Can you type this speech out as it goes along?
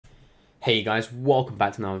Hey guys, welcome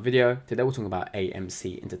back to another video. Today we're talking about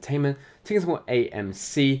AMC Entertainment. Ticker symbol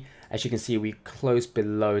AMC. As you can see, we closed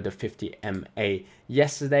below the 50 MA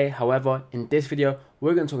yesterday. However, in this video,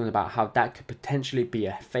 we're going to be talking about how that could potentially be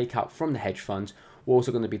a fake out from the hedge funds. We're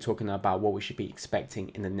also going to be talking about what we should be expecting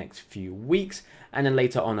in the next few weeks, and then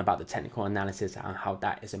later on about the technical analysis and how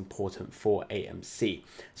that is important for AMC.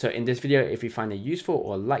 So in this video, if you find it useful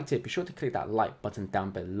or liked it, be sure to click that like button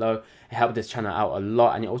down below. It helps this channel out a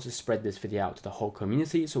lot, and it also spread this video out to the whole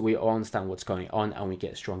community so we all understand what's going on and we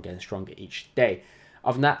get stronger and stronger each day.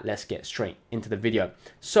 Other than that, let's get straight into the video.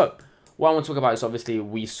 So what I want to talk about is obviously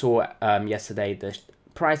we saw yesterday the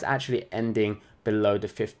price actually ending below the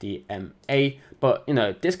 50 MA, but you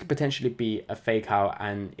know, this could potentially be a fake out,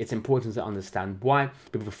 and it's important to understand why.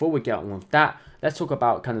 But before we get on with that, let's talk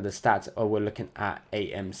about kind of the stats. We're looking at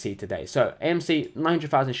AMC today. So AMC,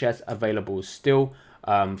 900,000 shares available still,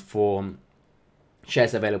 for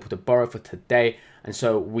shares available to borrow for today. And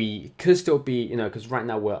so we could still be, you know, because right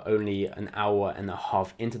now we're only an hour and a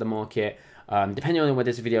half into the market. Depending on where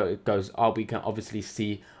this video goes up, we can obviously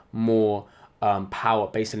see more power,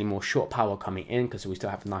 basically more short power coming in, because we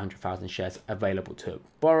still have 900,000 shares available to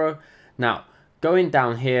borrow. Now going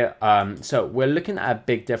down here, so we're looking at a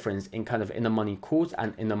big difference in kind of in the money calls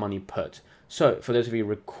and in the money put. So for those of you who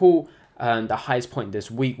recall, the highest point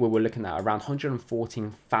this week, we were looking at around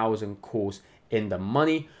 114,000 calls in the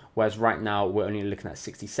money, whereas right now we're only looking at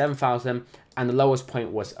 67,000, and the lowest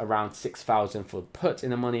point was around 6,000 for puts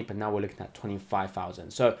in the money, but now we're looking at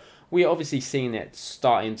 25,000. So we're obviously seeing it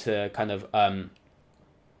starting to kind of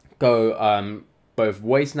go both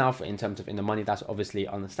ways now in terms of in the money. That's obviously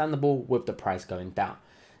understandable with the price going down.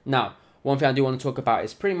 Now, one thing I do want to talk about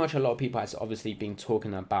is pretty much a lot of people has obviously been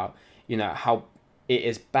talking about, you know, how it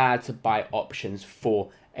is bad to buy options for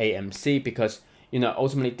AMC, because you know,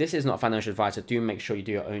 ultimately, this is not financial advice, so do make sure you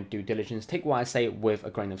do your own due diligence. Take what I say with a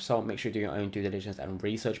grain of salt. Make sure you do your own due diligence and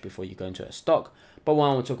research before you go into a stock. But what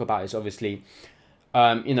I want to talk about is obviously,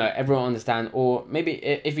 you know, everyone understand, or maybe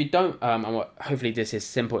if you don't, hopefully this is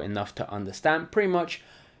simple enough to understand. Pretty much,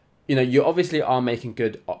 you know, you obviously are making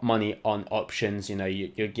good money on options. You know,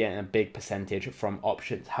 you're getting a big percentage from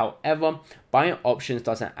options. However, buying options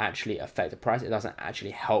doesn't actually affect the price. It doesn't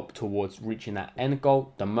actually help towards reaching that end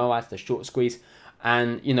goal, the MOASS, the short squeeze.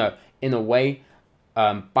 And, you know, in a way,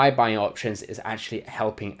 by buying options is actually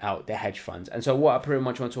helping out the hedge funds. And so what I pretty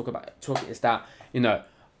much want to talk is that, you know,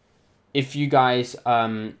 if you guys,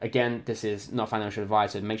 again, this is not financial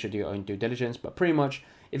advice, so make sure to do your own due diligence, but pretty much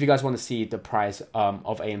if you guys want to see the price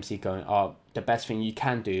of AMC going up, the best thing you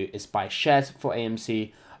can do is buy shares for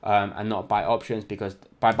AMC and not buy options, because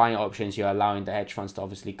by buying options, you're allowing the hedge funds to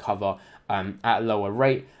obviously cover at a lower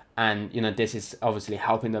rate. And, you know, this is obviously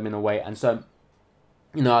helping them in a way. And so,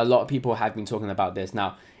 you know, a lot of people have been talking about this.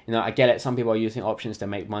 Now, you know, I get it. Some people are using options to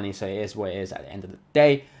make money, so it is what it is at the end of the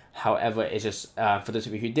day. However, it's just for those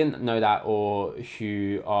of you who didn't know that or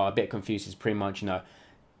who are a bit confused, is pretty much, you know,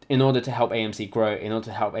 in order to help AMC grow, in order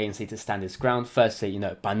to help AMC to stand its ground, firstly, you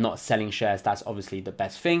know, by not selling shares, that's obviously the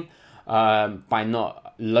best thing. By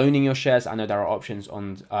not loaning your shares, I know there are options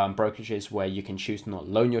on brokerages where you can choose to not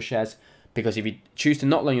loan your shares, because if you choose to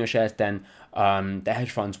not loan your shares, then the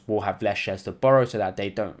hedge funds will have less shares to borrow, so that they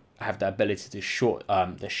don't have the ability to short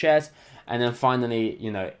the shares. And then finally, you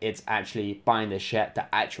know, it's actually buying the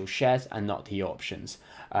actual shares and not the options.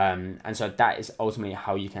 And so that is ultimately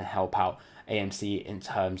how you can help out AMC in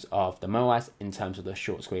terms of the MOASS, in terms of the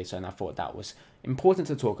short squeeze. So, and I thought that was important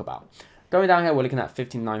to talk about. Going down here, we're looking at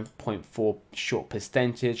 59.4 short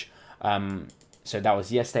percentage. So that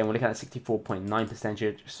was yesterday, and we're looking at 64.9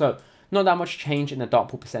 percentage. So not that much change in the dark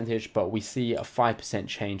pool percentage, but we see a 5%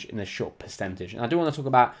 change in the short percentage. And I do want to talk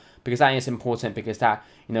about, because that is important, because that,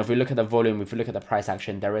 you know, if we look at the volume, if we look at the price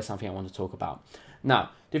action, there is something I want to talk about.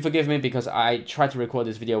 Now, do forgive me, because I tried to record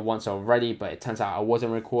this video once already, but it turns out I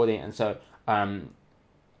wasn't recording. And so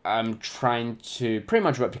I'm trying to pretty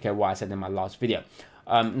much replicate what I said in my last video.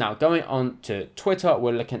 Now going on to Twitter,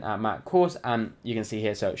 we're looking at kohrs, and you can see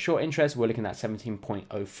here, so short interest, we're looking at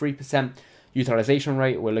 17.03%. Utilization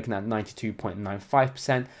rate, we're looking at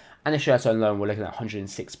 92.95%, and the shares on loan, we're looking at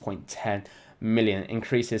 106.10 million,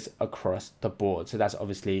 increases across the board. So that's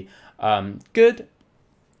obviously good,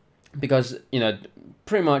 because, you know,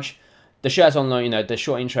 pretty much the shares on loan, you know, the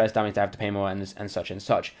short interest, that means they have to pay more and such and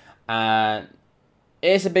such.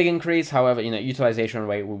 It's a big increase. However, you know, utilization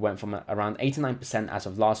rate, we went from around 89% as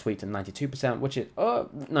of last week to 92%, which is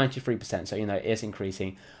 93%. So, you know, it's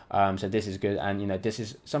increasing. So this is good. And, you know, this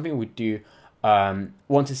is something we do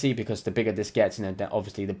want to see, because the bigger this gets, you know, then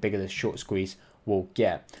obviously the bigger the short squeeze will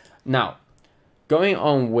get. Now, going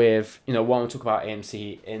on with, what I want to talk about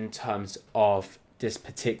AMC in terms of this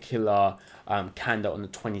particular candle on the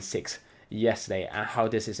 26th yesterday and how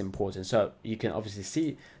this is important. So you can obviously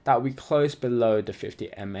see that we closed below the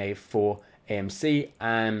 50 MA for AMC,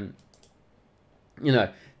 and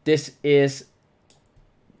this is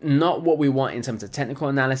not what we want in terms of technical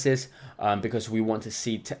analysis, because we want to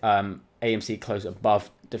see AMC close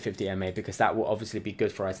above the 50 MA, because that will obviously be good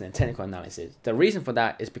for us in a technical analysis. The reason for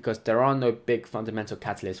that is because there are no big fundamental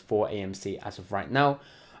catalysts for AMC as of right now.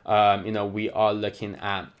 We are looking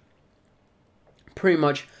at pretty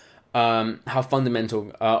much how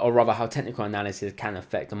fundamental, or rather how technical analysis can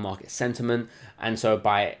affect the market sentiment. And so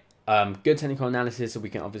by good technical analysis, we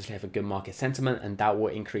can obviously have a good market sentiment, and that will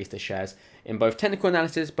increase the shares in both technical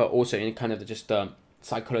analysis, but also in kind of just the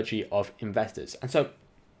psychology of investors. And so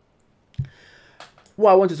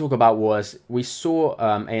what I want to talk about was we saw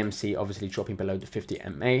AMC obviously dropping below the 50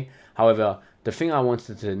 MA. However, the thing I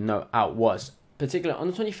wanted to note out was, particularly on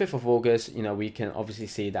the 25th of August, we can obviously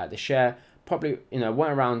see that the share probably,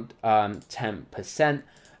 went around 10%.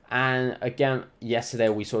 And again, yesterday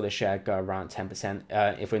we saw the share go around 10%,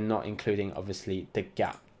 if we're not including obviously the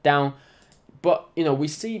gap down. But, we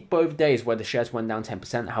see both days where the shares went down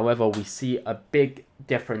 10%. However, we see a big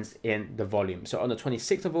difference in the volume. So on the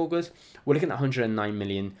 26th of August, we're looking at 109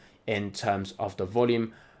 million in terms of the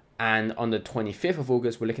volume. And on the 25th of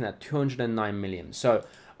August, we're looking at 209 million. So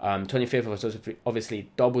 25th was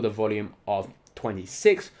obviously double the volume of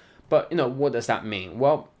 26. But, what does that mean?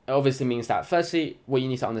 Well, it obviously means that firstly, what you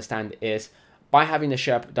need to understand is by having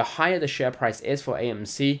the higher the share price is for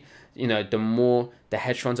AMC, the more the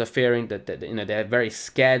hedge funds are fearing that, they're very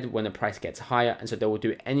scared when the price gets higher. And so they will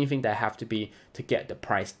do anything they have to be to get the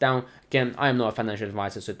price down. Again, I am not a financial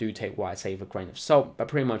advisor, so do take what I say with a grain of salt. But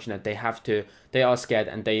pretty much, they are scared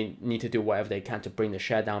and they need to do whatever they can to bring the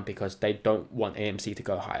share down because they don't want AMC to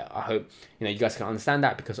go higher. I hope, you guys can understand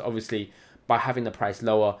that, because obviously by having the price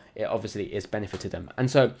lower, it obviously is benefited them. And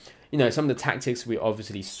so, some of the tactics we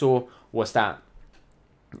obviously saw was that,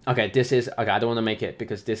 okay, I don't want to make it,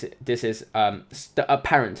 because this is the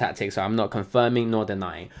apparent tactic, so I'm not confirming nor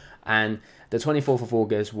denying. And the 24th of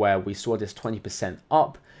August, where we saw this 20%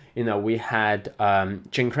 up, we had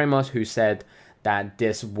Jim Cramer, who said that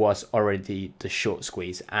this was already the short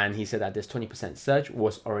squeeze, and he said that this 20% surge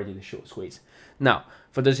was already the short squeeze. Now,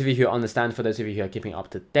 for those of you who understand, for those of you who are keeping up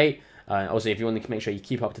to date, also if you want to make sure you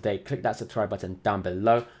keep up to date, click that subscribe button down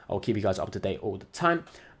below. I'll keep you guys up to date all the time.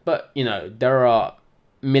 But there are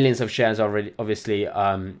millions of shares already, obviously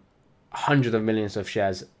hundreds of millions of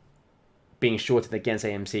shares being shorted against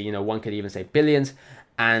AMC. One could even say billions.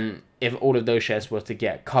 And if all of those shares were to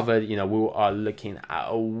get covered, we are looking at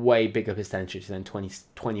a way bigger percentage than 20%.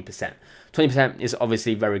 20% is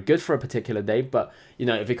obviously very good for a particular day, but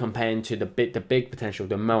if you're comparing to the big potential,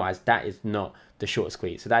 the MOASS, that is not the short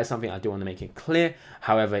squeeze. So that is something I do want to make it clear.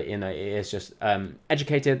 However, it is just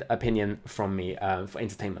educated opinion from me for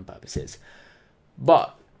entertainment purposes.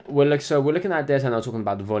 But we're looking at this, and I'm talking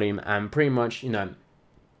about the volume, and pretty much,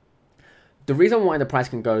 the reason why the price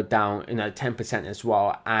can go down, 10% as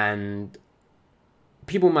well, and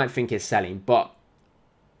people might think it's selling, but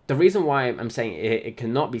the reason why I'm saying it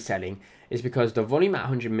cannot be selling is because the volume at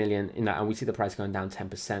 100 million, and we see the price going down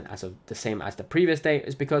 10% as of the same as the previous day,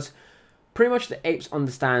 is because pretty much the apes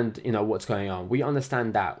understand, what's going on. We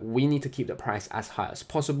understand that we need to keep the price as high as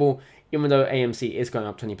possible, even though AMC is going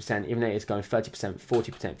up 20%, even though it's going 30%,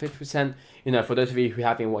 40%, 50%. For those of you who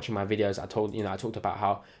have been watching my videos, I talked about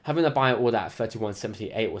how having a buy order at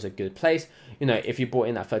 31.78 was a good place. If you bought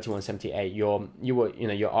in at 31.78,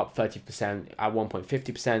 you're up 30% at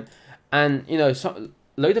 1.50%, and so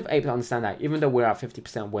load of apes understand that even though we're at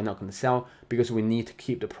 50%, we're not going to sell because we need to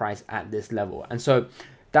keep the price at this level. And so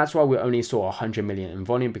that's why we only saw 100 million in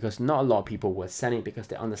volume, because not a lot of people were selling, because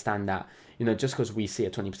they understand that, just because we see a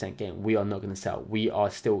 20% gain, we are not going to sell. We are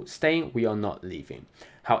still staying. We are not leaving.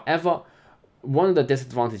 However, one of the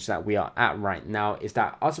disadvantages that we are at right now is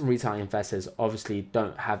that us retail investors obviously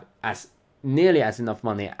don't have nearly as enough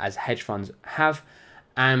money as hedge funds have.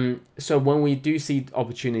 And so when we do see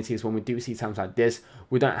opportunities, when we do see times like this,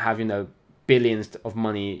 we don't have, billions of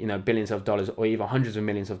money, billions of dollars, or even hundreds of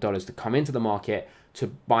millions of dollars to come into the market to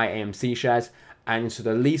buy AMC shares. And so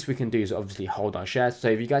the least we can do is obviously hold our shares. So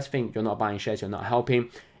if you guys think you're not buying shares, you're not helping.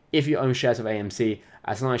 If you own shares of AMC,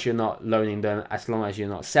 as long as you're not loaning them, as long as you're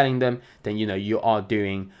not selling them, then you are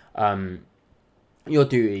doing your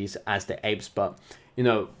duties as the apes. But we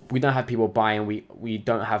don't have people buying. We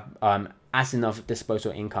don't have as enough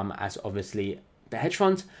disposable income as obviously the hedge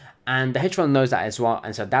funds, and the hedge fund knows that as well.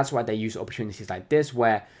 And so that's why they use opportunities like this,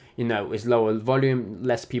 where you know, is lower volume,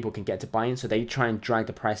 less people can get to buy in, so they try and drag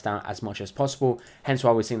the price down as much as possible. Hence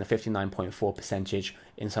why we're seeing the 59.4%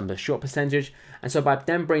 in some of the short percentage. And so by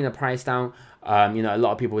them bringing the price down, you know, a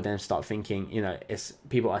lot of people then start thinking, you know,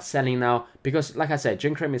 people are selling now, because like I said,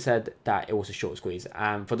 Jim Cramer said that it was a short squeeze.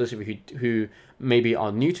 And for those of you who maybe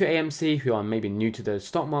are new to AMC, who are maybe new to the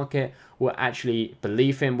stock market, will actually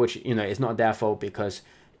believe him, which, you know, is not their fault, because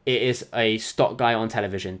it is a stock guy on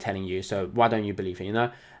television telling you. So why don't you believe it, you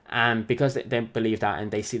know? And because they believe that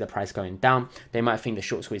and they see the price going down, they might think the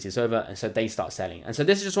short squeeze is over, and so they start selling. And so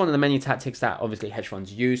this is just one of the many tactics that obviously hedge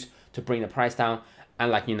funds use to bring the price down.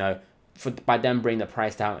 And like, you know, by them bringing the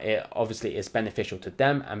price down, it obviously is beneficial to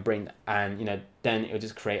them, and you know, then it'll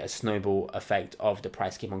just create a snowball effect of the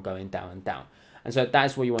price keep on going down and down. And so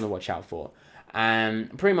that's what you want to watch out for.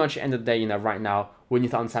 And pretty much end of the day, you know, right now we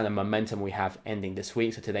need to understand the momentum we have ending this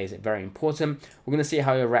week. So today is very important. We're going to see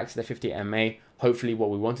how it reacts to the 50 MA. Hopefully what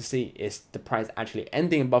we want to see is the price actually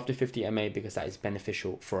ending above the 50 MA, because that is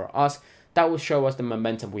beneficial for us. That will show us the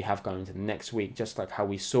momentum we have going into the next week, just like how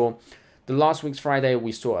we saw the last week's Friday.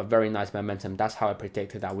 We saw a very nice momentum. That's how I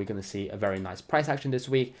predicted that we're going to see a very nice price action this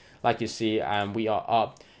week. Like you see, we are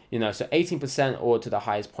up, you know, so 18%, or to the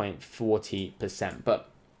highest point 40%. But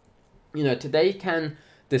you know, today can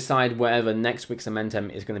decide whether next week's momentum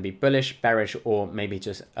is going to be bullish, bearish, or maybe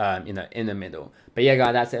just you know, in the middle. But yeah,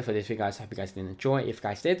 guys, that's it for this video, guys. I hope you guys did enjoy. If you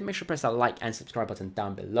guys did, make sure to press that like and subscribe button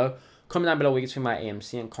down below. Comment down below what you guys think about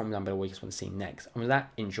AMC, and comment down below what you guys want to see next. And with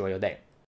that, enjoy your day.